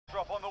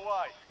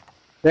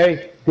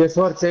Hey, guess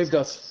what saved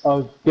us?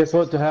 Oh, guess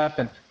what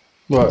happened?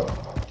 What?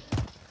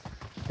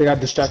 They got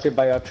distracted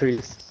by our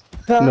trees.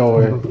 No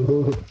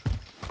way.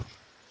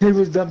 He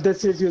was dumb.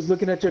 That's it. He was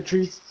looking at your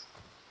trees.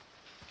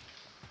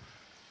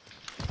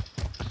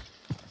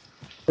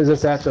 There's a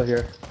satchel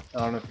here. I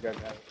don't know if you guys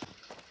have it.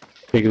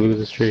 Take a look at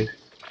this tree.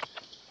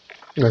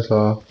 That's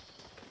all.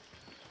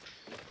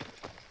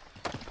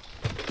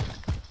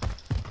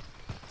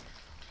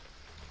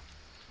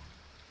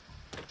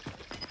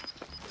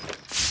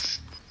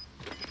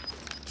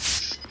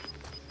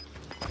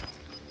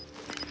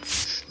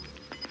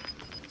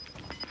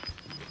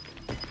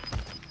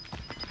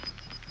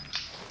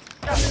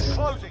 Gas is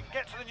closing.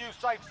 Get to the new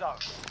safe zone.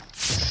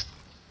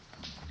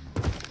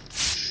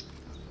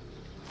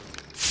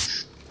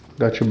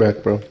 Got your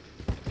back, bro.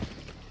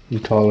 You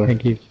taller.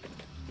 Thank you.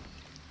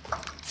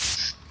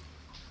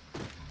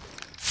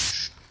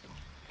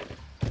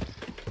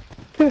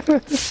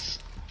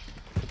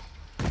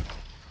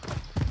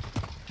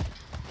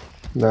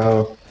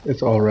 Now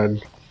it's all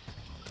red.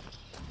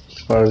 As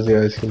far as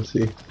the eyes can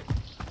see.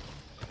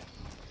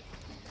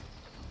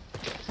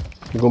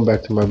 I'm going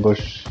back to my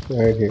bush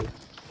right here.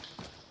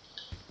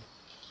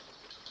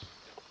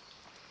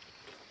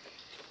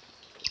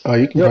 Oh,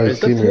 you can Yo, probably is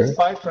the see me, right?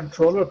 PS5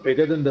 controller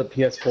bigger than the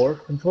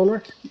PS4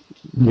 controller?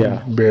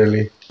 Yeah.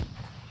 Barely.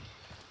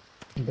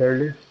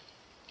 Barely.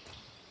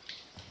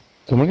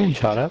 Someone getting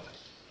shot at?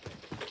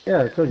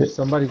 Yeah, I told you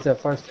somebody's at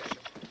fire station.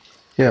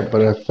 Yeah,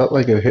 but I felt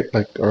like it hit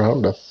like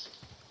around us.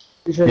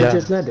 You sure Yeah. he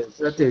just landed? It's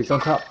right there. He's on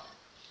top.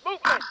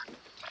 Movement!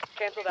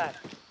 Cancel that.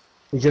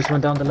 He just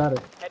went down the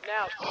ladder. Heading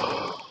out.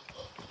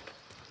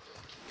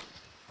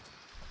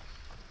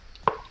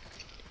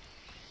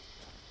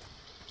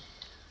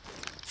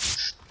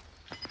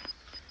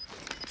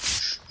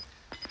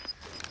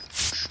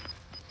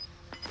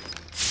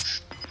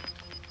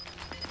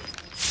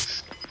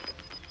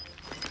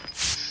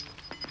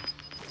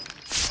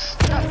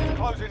 Gas is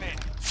closing in.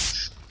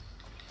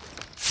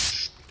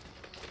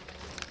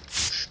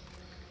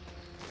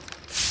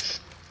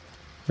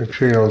 Make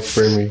sure you don't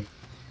spray me.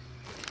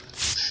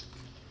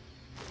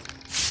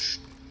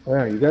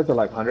 Yeah, you guys are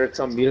like 100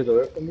 some meters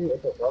away from me.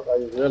 What the fuck? I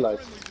just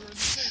realized.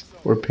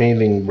 We're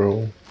painting,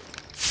 bro.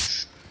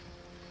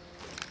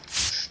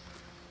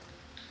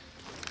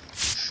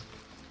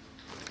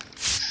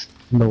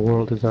 The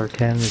world is our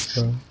canvas,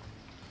 bro.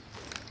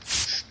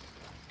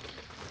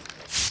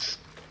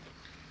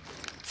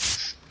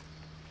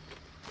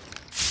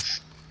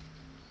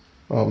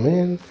 Oh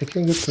man, I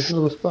can't get to this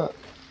little spot.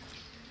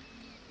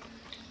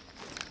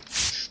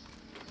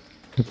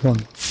 Which one?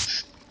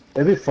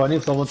 It'd be funny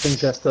if someone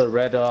thinks that's the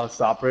red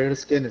operator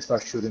skin and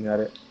starts shooting at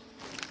it.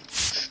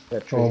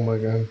 That tree. Oh my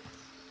god.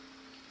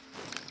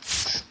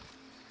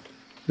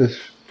 This.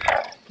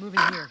 Moving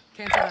here.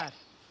 Cancel that.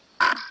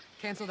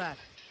 Cancel that.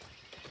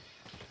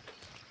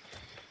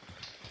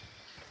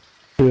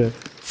 Yeah.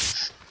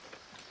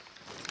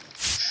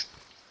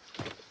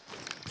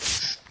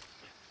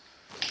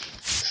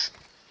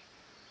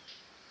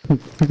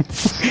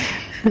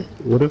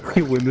 What if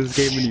we win this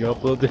game and you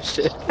upload this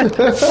shit?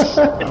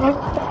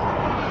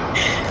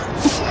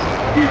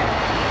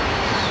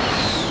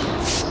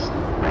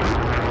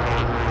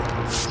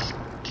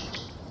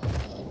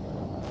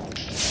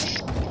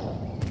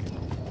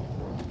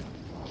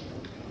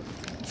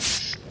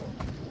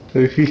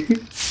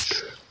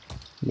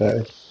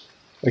 Nice.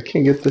 I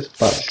can't get this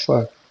spot.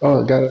 Fuck.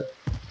 Oh, I got it.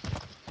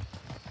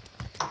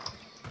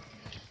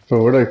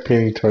 Bro, we're like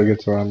painting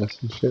targets around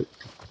us and shit.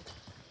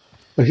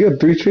 Oh, you got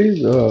 3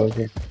 trees? Oh,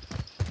 okay.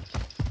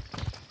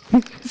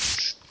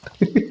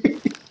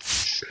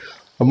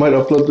 I might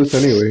upload this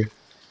anyway.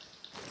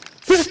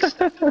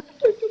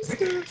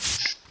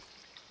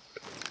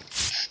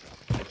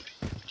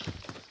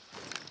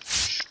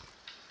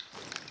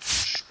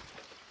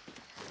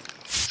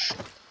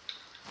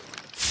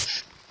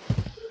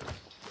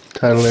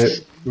 Title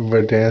it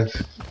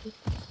VERDANSK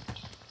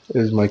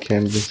is my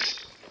canvas.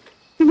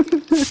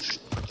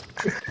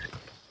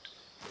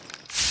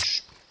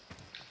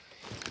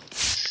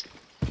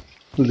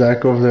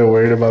 Zach over there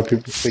worried about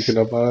people picking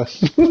up on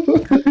us.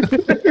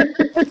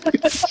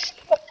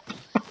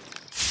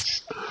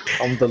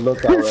 I'm the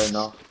lookout right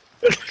now.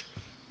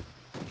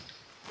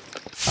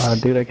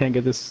 Dude, I can't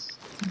get this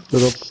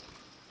little.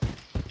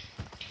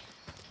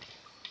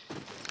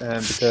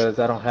 And because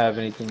I don't have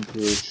anything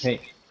to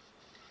paint.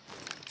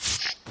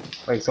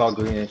 Like it's all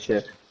green and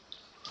shit.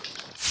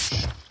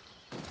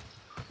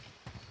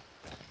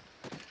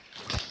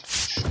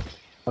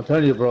 I'm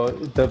telling you, bro,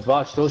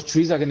 watch, those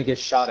trees are gonna get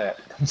shot at.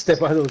 Don't step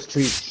by those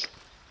trees.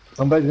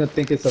 Somebody's gonna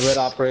think it's a red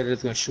operator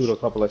that's gonna shoot a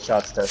couple of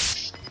shots there.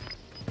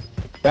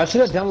 I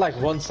should have done like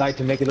one side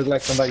to make it look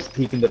like somebody's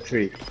peeking the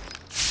tree.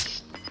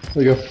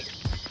 We got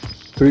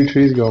 3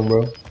 trees going,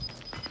 bro.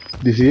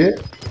 Do you see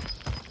it?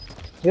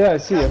 Yeah, I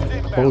see it.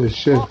 Holy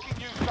shit. Marking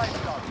new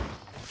safe zone.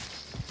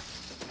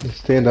 They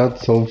stand out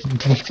so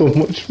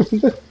much from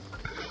that.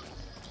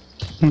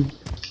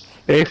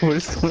 Hey, we're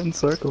still in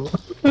circle.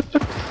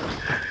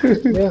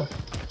 Yeah.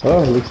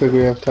 Oh, looks like we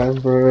have time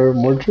for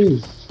more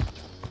trees.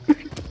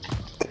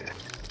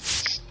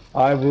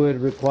 I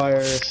would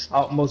require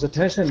utmost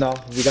attention now.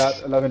 We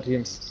got 11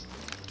 teams.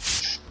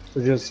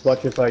 So just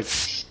watch your fight.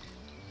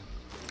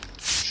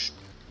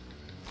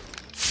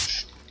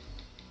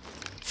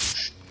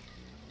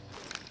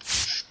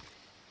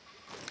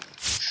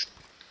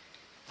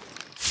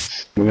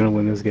 We're gonna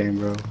win this game,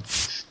 bro.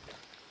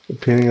 We're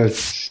pinning a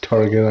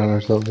target on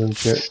ourselves and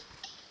shit.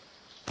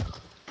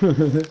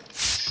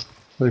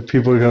 Like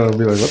people are gonna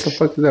be like, what the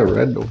fuck is that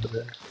red over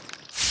there?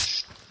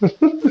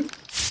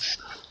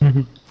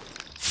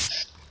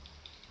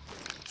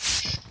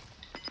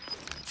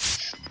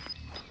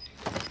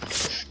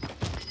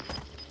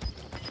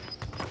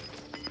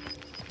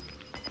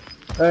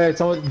 Hey,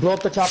 someone blow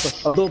up the chopper.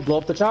 Abdul, blow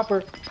up the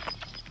chopper.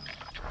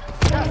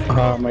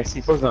 My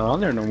C4's not on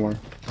there no more.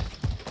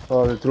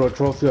 Oh, they threw a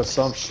trophy or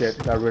some shit.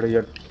 Got rid of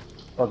your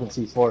fucking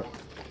C4.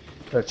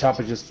 The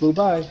chopper just flew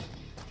by.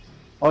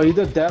 Oh,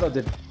 either that or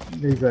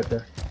he's right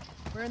there.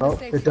 We're in the Oh,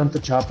 safe they zone. dumped the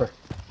chopper.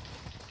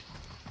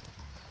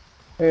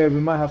 Hey, we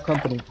might have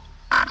company.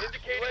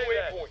 Indicating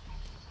waypoint.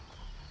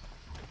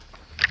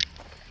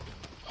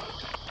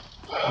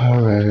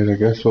 Alright, I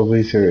guess we'll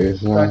be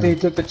serious now. I think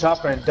he took the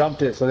chopper and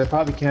dumped it, so they're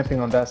probably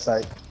camping on that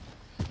side.